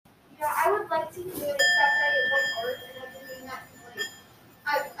would like to do it, except I like art and I've been doing that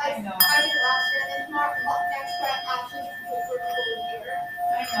like I did last year, and it's not next year. I actually do it for the whole year.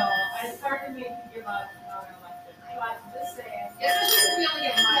 I know. I started to make you give up on an election. But just saying. Especially if we only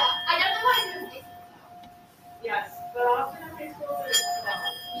get one. Yeah, I definitely want to do high school now. Yes, but often in high school there's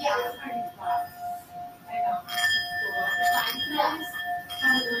Yeah. there's tiny class. I know. Cool. Yes.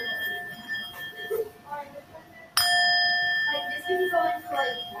 Like this can go into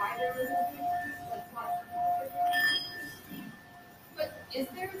like wider resolutions, like watch the But is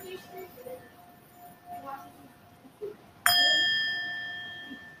there a beach street?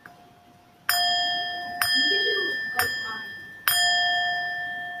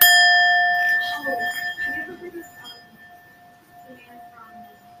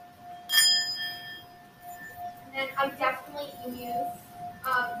 And then I definitely use,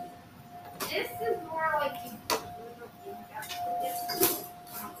 this is more like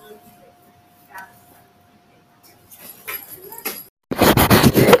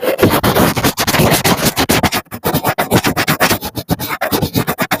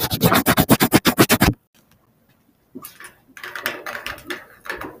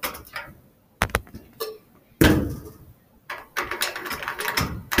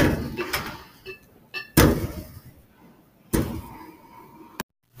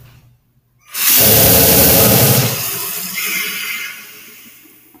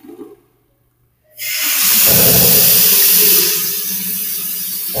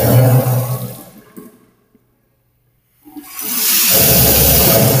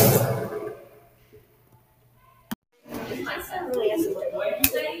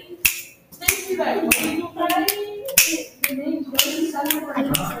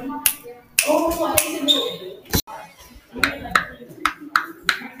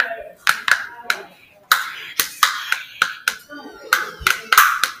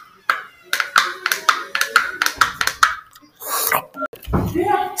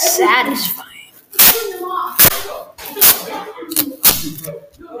satisfying.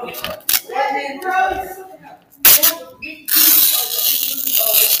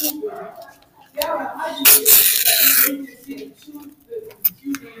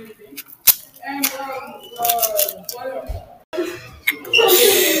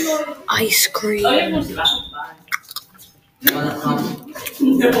 Ice cream. No.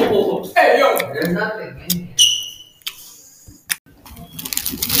 Hey, yo. There's nothing in here.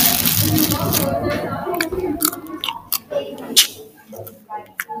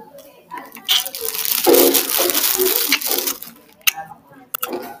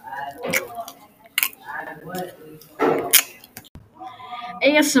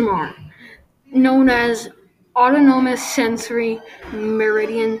 ASMR, known as Autonomous Sensory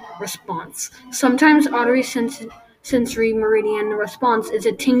Meridian Response. Sometimes auditory sensory meridian response is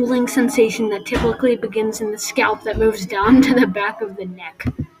a tingling sensation that typically begins in the scalp that moves down to the back of the neck.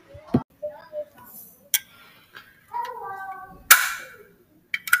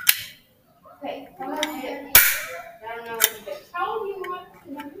 Okay, come on, I don't know what to do. Tell you what to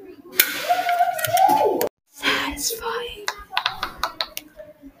do. Satisfying.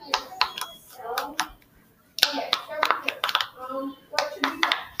 Okay, start with this. What should we do?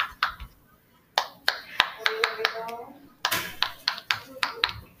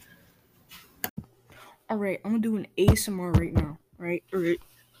 Alright, I'm gonna do an ASMR right now. Alright.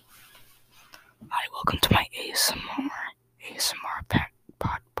 Hi, welcome to my ASMR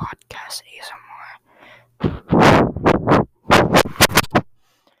podcast ASMR.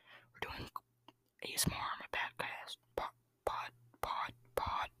 We're doing ASMR, my podcast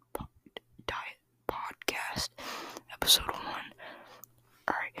diet podcast episode 1.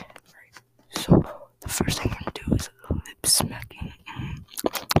 Alright. So the first thing I'm gonna do is lip smacking.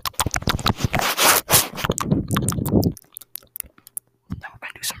 Now we're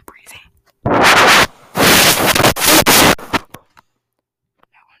gonna do some breathing. Now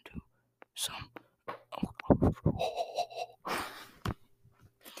we're gonna do some.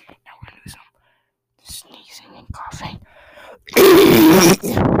 Now we're gonna do some sneezing and coughing.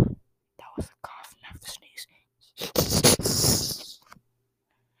 That was a cough, not the sneeze.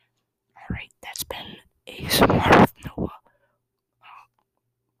 Alright, that's been ASMR with Noah.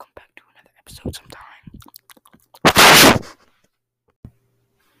 Come back to another episode sometime.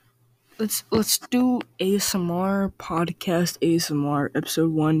 Let's do ASMR podcast ASMR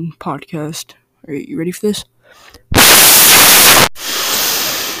episode 1 podcast. Alright, you ready for this?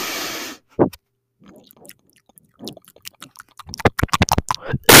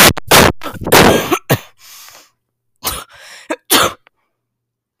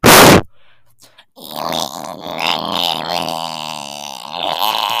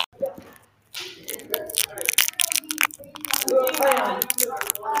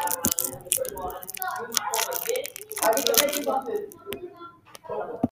 love it.